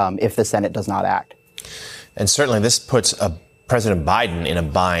tougher if the Senate does not act. And certainly this puts President Biden in a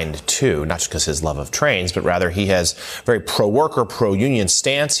bind, too, not just because his love of trains, but rather he has very pro-worker, pro-union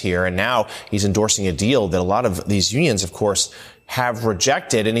stance here. And now he's endorsing a deal that a lot of these unions, of course, have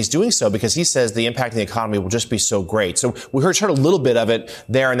rejected. And he's doing so because he says the impact on the economy will just be so great. So we heard a little bit of it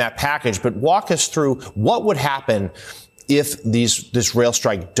there in that package. But walk us through what would happen if this rail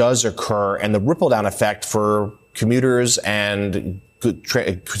strike does occur and the ripple down effect for commuters and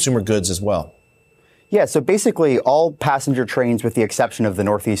consumer goods as well. Yeah, so basically all passenger trains, with the exception of the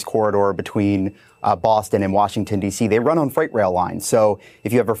Northeast Corridor between Boston and Washington, D.C., they run on freight rail lines. So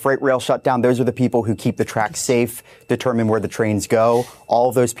if you have a freight rail shutdown, those are the people who keep the tracks safe, determine where the trains go. All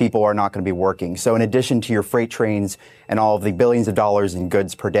of those people are not going to be working. So in addition to your freight trains and all of the billions of dollars in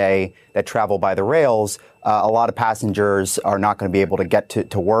goods per day that travel by the rails, a lot of passengers are not going to be able to get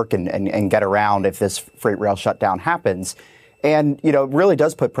to work and get around if this freight rail shutdown happens. And, it really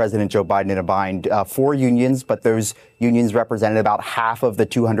does put President Joe Biden in a bind for unions, but those unions represented about half of the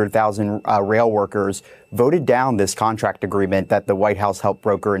 200,000 rail workers voted down this contract agreement that the White House helped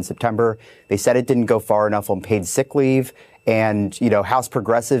broker in September. They said it didn't go far enough on paid sick leave. And, House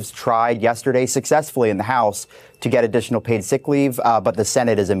progressives tried yesterday successfully in the House to get additional paid sick leave, but the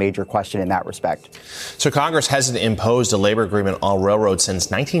Senate is a major question in that respect. So Congress hasn't imposed a labor agreement on railroads since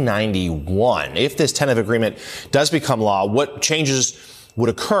 1991. If this tentative agreement does become law, what changes would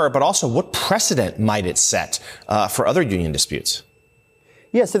occur, but also what precedent might it set for other union disputes?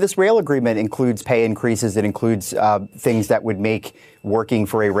 Yeah, so this rail agreement includes pay increases. It includes things that would make working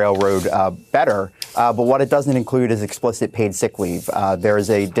for a railroad better. But what it doesn't include is explicit paid sick leave. There is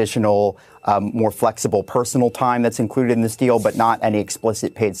additional, more flexible personal time that's included in this deal, but not any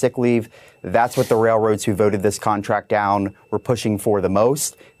explicit paid sick leave. That's what the railroads who voted this contract down were pushing for the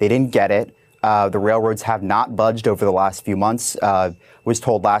most. They didn't get it. The railroads have not budged over the last few months. Was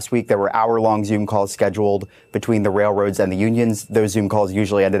told last week there were hour-long Zoom calls scheduled between the railroads and the unions. Those Zoom calls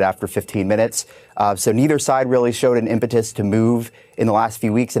usually ended after 15 minutes. So neither side really showed an impetus to move in the last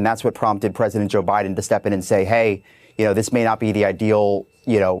few weeks, and that's what prompted President Joe Biden to step in and say, hey, this may not be the ideal,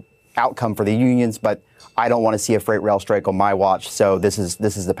 outcome for the unions, but I don't want to see a freight rail strike on my watch, so this is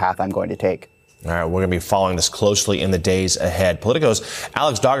the path I'm going to take. All right, we're going to be following this closely in the days ahead. Politico's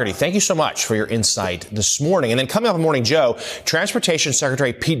Alex Daugherty, thank you so much for your insight this morning. And then coming up on Morning Joe, Transportation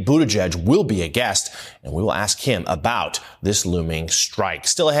Secretary Pete Buttigieg will be a guest, and we will ask him about this looming strike.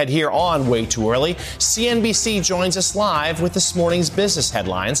 Still ahead here on Way Too Early, CNBC joins us live with this morning's business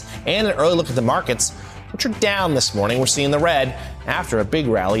headlines and an early look at the markets, which are down this morning. We're seeing the red after a big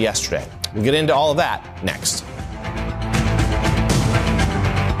rally yesterday. We'll get into all of that next.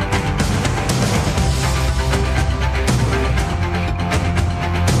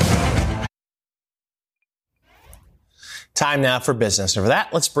 Time now for business. And for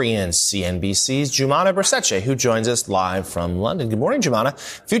that, let's bring in CNBC's Joumanna Bercetche, who joins us live from London. Good morning, Joumanna.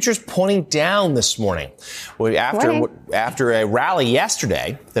 Futures pointing down this morning after a rally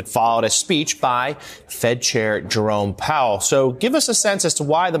yesterday that followed a speech by Fed Chair Jerome Powell. So give us a sense as to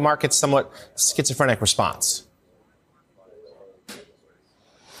why the market's somewhat schizophrenic response.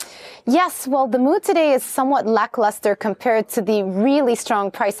 Yes, well, the mood today is somewhat lackluster compared to the really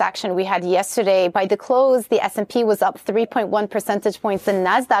strong price action we had yesterday. By the close, the S&P was up 3.1 percentage points, the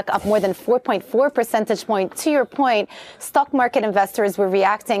Nasdaq up more than 4.4 percentage points. To your point, stock market investors were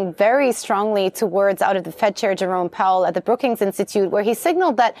reacting very strongly to words out of the Fed Chair Jerome Powell at the Brookings Institute, where he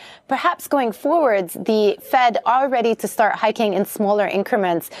signaled that perhaps going forward, the Fed are ready to start hiking in smaller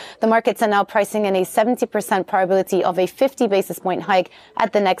increments. The markets are now pricing in a 70% probability of a 50 basis point hike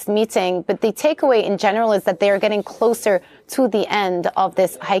at the next meeting. But the takeaway in general is that they are getting closer to the end of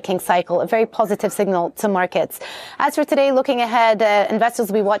this hiking cycle, a very positive signal to markets. As for today, looking ahead, investors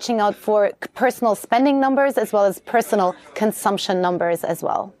will be watching out for personal spending numbers as well as personal consumption numbers as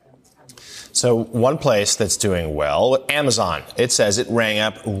well. So one place that's doing well, Amazon. It says it rang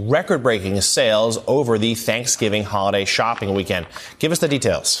up record-breaking sales over the Thanksgiving holiday shopping weekend. Give us the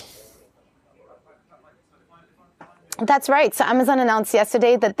details. That's right. So Amazon announced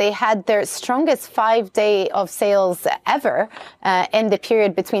yesterday that they had their strongest 5-day of sales ever in the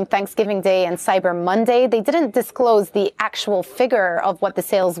period between Thanksgiving Day and Cyber Monday. They didn't disclose the actual figure of what the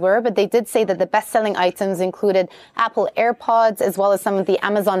sales were, but they did say that the best-selling items included Apple AirPods as well as some of the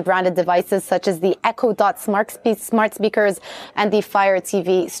Amazon-branded devices such as the Echo Dot smart speakers and the Fire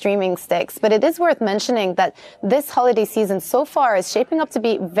TV streaming sticks. But it is worth mentioning that this holiday season so far is shaping up to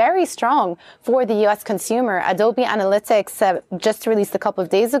be very strong for the U.S. consumer. Adobe Analytics just released a couple of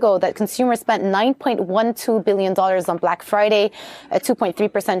days ago that consumers spent $9.12 billion on Black Friday, a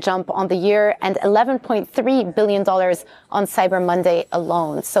 2.3% jump on the year, and $11.3 billion on Cyber Monday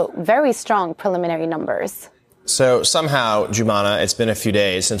alone. So very strong preliminary numbers. So somehow, Joumanna, it's been a few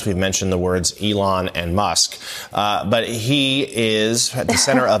days since we've mentioned the words Elon and Musk, but he is at the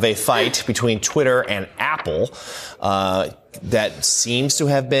center of a fight between Twitter and Apple that seems to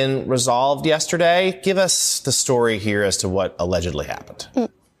have been resolved yesterday. Give us the story here as to what allegedly happened.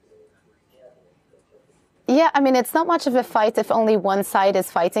 Yeah, I mean, it's not much of a fight if only one side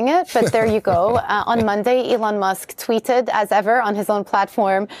is fighting it, but there you go. On Monday, Elon Musk tweeted, as ever, on his own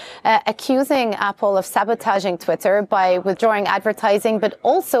platform, accusing Apple of sabotaging Twitter by withdrawing advertising, but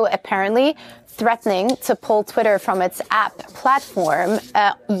also apparently threatening to pull Twitter from its app platform.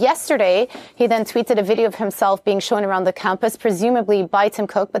 Yesterday, he then tweeted a video of himself being shown around the campus, presumably by Tim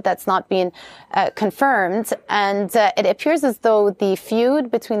Cook, but that's not been confirmed. And it appears as though the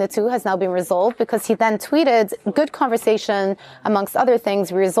feud between the two has now been resolved because he then tweeted, good conversation, amongst other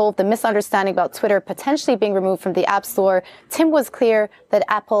things. We resolved the misunderstanding about Twitter potentially being removed from the App Store. Tim was clear that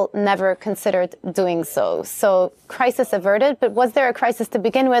Apple never considered doing so. So crisis averted, but was there a crisis to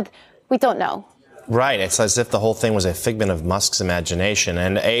begin with? We don't know. Right. It's as if the whole thing was a figment of Musk's imagination.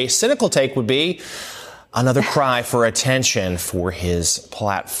 And a cynical take would be another cry for attention for his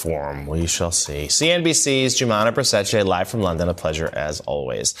platform. We shall see. CNBC's Joumanna Bercetche, live from London. A pleasure as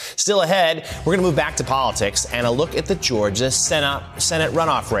always. Still ahead, we're going to move back to politics and a look at the Georgia Senate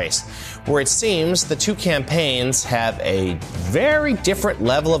runoff race, where it seems the two campaigns have a very different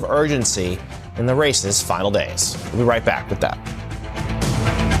level of urgency in the race's final days. We'll be right back with that.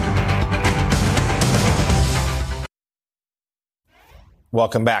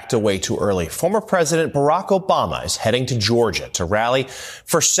 Welcome back to Way Too Early. Former President Barack Obama is heading to Georgia to rally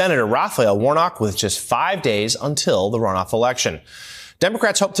for Senator Raphael Warnock with just 5 days until the runoff election.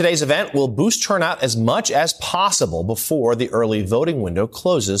 Democrats hope today's event will boost turnout as much as possible before the early voting window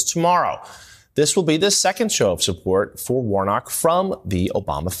closes tomorrow. This will be the second show of support for Warnock from the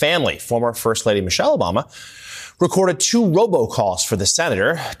Obama family. Former First Lady Michelle Obama recorded 2 robocalls for the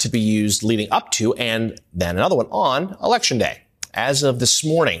senator to be used leading up to and then another one on Election Day. As of this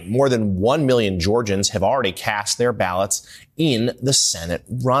morning, more than 1 million Georgians have already cast their ballots in the Senate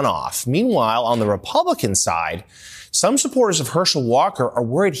runoff. Meanwhile, on the Republican side, some supporters of Herschel Walker are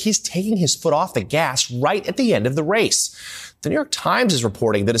worried he's taking his foot off the gas right at the end of the race. The New York Times is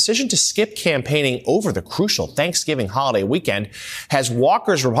reporting the decision to skip campaigning over the crucial Thanksgiving holiday weekend has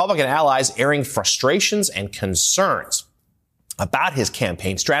Walker's Republican allies airing frustrations and concerns about his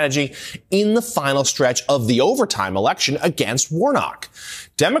campaign strategy in the final stretch of the overtime election against Warnock.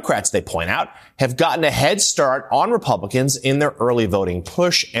 Democrats, they point out, have gotten a head start on Republicans in their early voting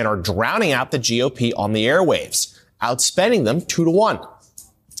push and are drowning out the GOP on the airwaves, outspending them 2-1.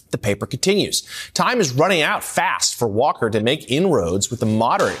 The paper continues. Time is running out fast for Walker to make inroads with the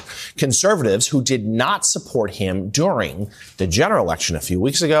moderate conservatives who did not support him during the general election a few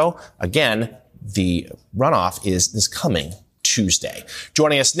weeks ago. Again, the runoff is this coming Tuesday.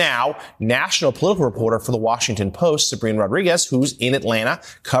 Joining us now, national political reporter for the Washington Post, Sabrina Rodriguez, who's in Atlanta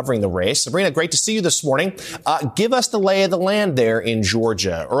covering the race. Sabrina, great to see you this morning. Give us the lay of the land there in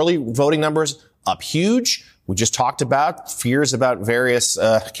Georgia. Early voting numbers up huge. We just talked about fears about various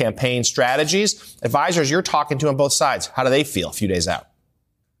campaign strategies. Advisors you're talking to on both sides, how do they feel a few days out?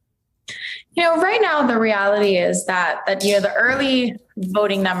 Right now, the reality is that the early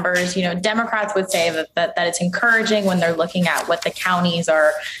voting numbers, Democrats would say that it's encouraging when they're looking at what the counties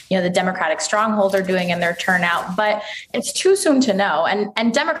are, the Democratic strongholds are doing in their turnout. But it's too soon to know.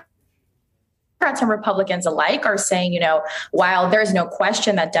 And Democrats and Republicans alike are saying, while there's no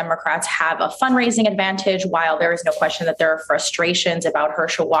question that Democrats have a fundraising advantage, while there is no question that there are frustrations about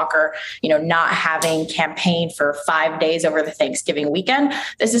Herschel Walker, not having campaigned for 5 days over the Thanksgiving weekend,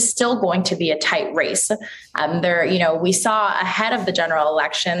 this is still going to be a tight race. We saw ahead of the general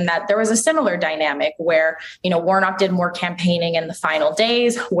election that there was a similar dynamic where, Warnock did more campaigning in the final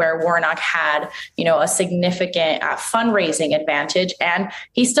days, where Warnock had, a significant fundraising advantage, and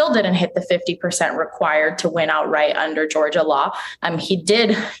he still didn't hit the 50% required to win outright under Georgia law. He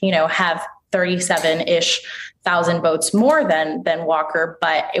did, have 37-ish thousand votes more than Walker,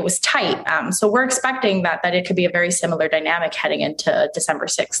 but it was tight. So we're expecting that it could be a very similar dynamic heading into December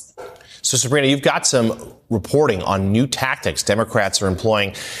 6th. So, Sabrina, you've got some reporting on new tactics Democrats are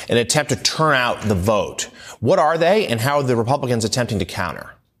employing in an attempt to turn out the vote. What are they, and how are the Republicans attempting to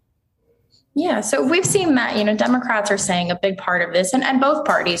counter? Yeah, so we've seen that, Democrats are saying a big part of this, and both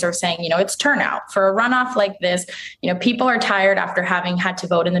parties are saying, it's turnout. For a runoff like this, people are tired after having had to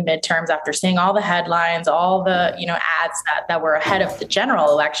vote in the midterms, after seeing all the headlines, all the, ads that were ahead of the general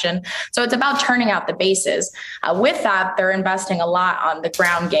election. So it's about turning out the bases. With that, they're investing a lot on the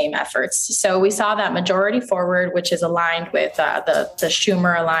ground game efforts. So we saw that Majority Forward, which is aligned with the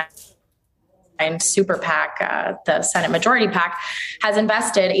Schumer alliance, Super PAC, the Senate Majority PAC, has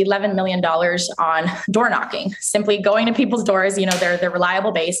invested $11 million on door knocking, simply going to people's doors, their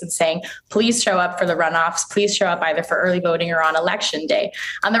reliable base, and saying, please show up for the runoffs, please show up either for early voting or on election day.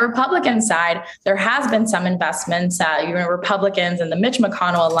 On the Republican side, there has been some investments. Republicans and the Mitch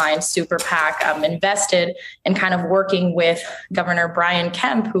McConnell aligned Super PAC invested in kind of working with Governor Brian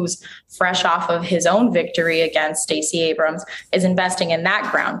Kemp, who's fresh off of his own victory against Stacey Abrams, is investing in that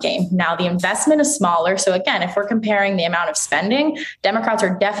ground game. Now, the investment is smaller. So again, if we're comparing the amount of spending, Democrats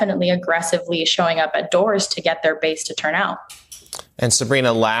are definitely aggressively showing up at doors to get their base to turn out. And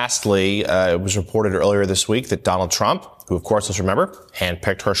Sabrina, lastly, it was reported earlier this week that Donald Trump, who, of course, let's remember,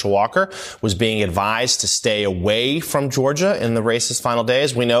 handpicked Herschel Walker, was being advised to stay away from Georgia in the race's final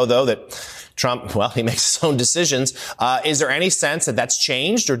days. We know, though, that Trump, he makes his own decisions. Is there any sense that that's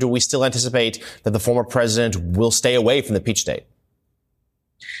changed, or do we still anticipate that the former president will stay away from the Peach State?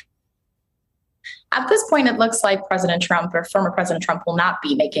 At this point, it looks like President Trump, or former President Trump, will not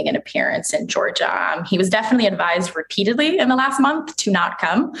be making an appearance in Georgia. He was definitely advised repeatedly in the last month to not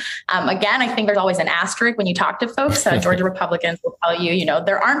come. Again, I think there's always an asterisk when you talk to folks. Georgia Republicans will tell you,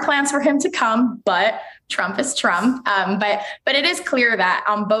 there aren't plans for him to come, but Trump is Trump. But it is clear that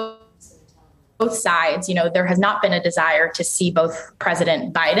on both sides, there has not been a desire to see both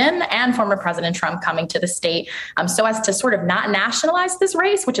President Biden and former President Trump coming to the state so as to sort of not nationalize this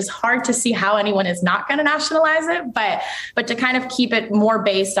race, which is hard to see how anyone is not going to nationalize it, but to kind of keep it more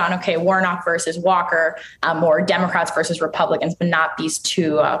based on, Warnock versus Walker, or Democrats versus Republicans, but not these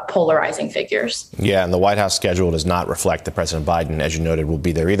two polarizing figures. Yeah, and the White House schedule does not reflect that President Biden, as you noted, will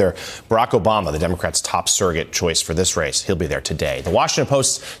be there either. Barack Obama, the Democrats' top surrogate choice for this race, he'll be there today. The Washington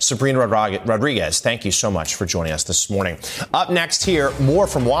Post's Sabrina Rodriguez, thank you so much for joining us this morning. Up next here, more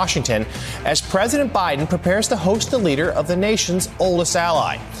from Washington as President Biden prepares to host the leader of the nation's oldest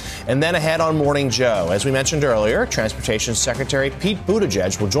ally. And then ahead on Morning Joe, as we mentioned earlier, Transportation Secretary Pete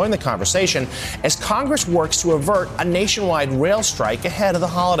Buttigieg will join the conversation as Congress works to avert a nationwide rail strike ahead of the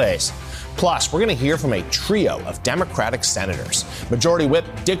holidays. Plus, we're going to hear from a trio of Democratic senators. Majority Whip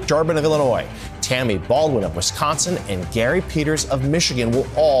Dick Durbin of Illinois, Tammy Baldwin of Wisconsin, and Gary Peters of Michigan will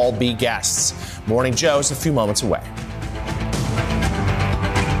all be guests. Morning Joe's a few moments away.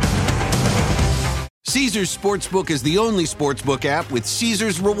 Caesars Sportsbook is the only sportsbook app with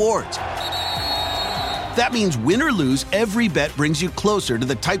Caesars Rewards. That means win or lose, every bet brings you closer to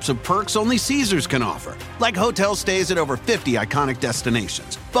the types of perks only Caesars can offer, like hotel stays at over 50 iconic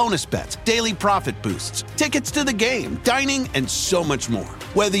destinations, bonus bets, daily profit boosts, tickets to the game, dining, and so much more.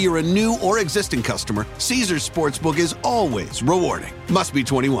 Whether you're a new or existing customer, Caesars Sportsbook is always rewarding. Must be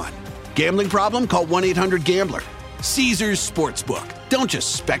 21. Gambling problem? Call 1-800-GAMBLER. Caesars Sportsbook. Don't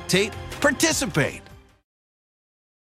just spectate, participate.